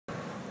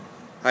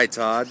Hi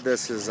Todd,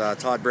 this is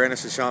Todd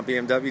Brannish with Sean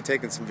BMW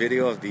taking some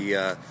video of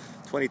the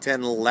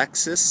 2010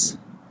 Lexus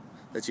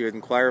that you had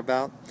inquired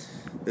about.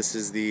 This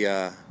is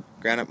the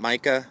granite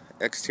mica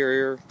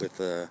exterior with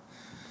a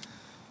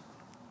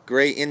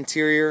gray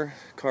interior.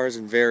 Car is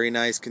in very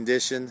nice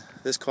condition.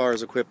 This car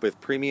is equipped with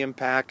premium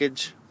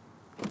package.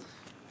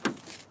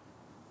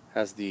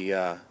 Has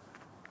the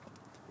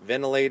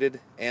ventilated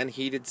and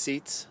heated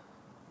seats.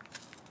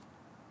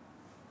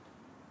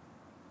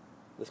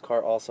 This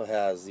car also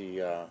has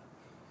the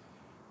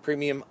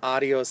premium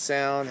audio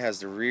sound, has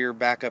the rear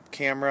backup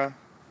camera.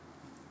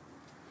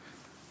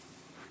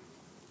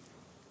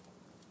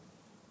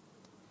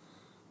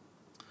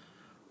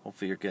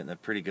 Hopefully you're getting a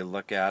pretty good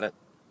look at it.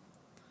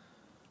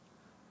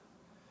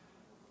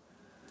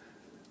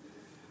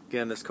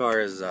 Again, this car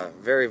is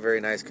very,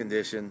 very nice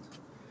condition.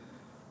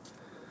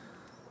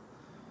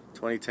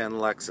 2010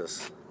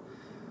 Lexus.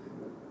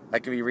 I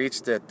can be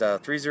reached at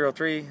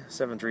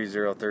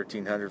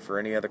 303-730-1300 for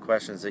any other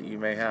questions that you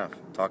may have.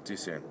 Talk to you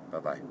soon.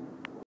 Bye-bye.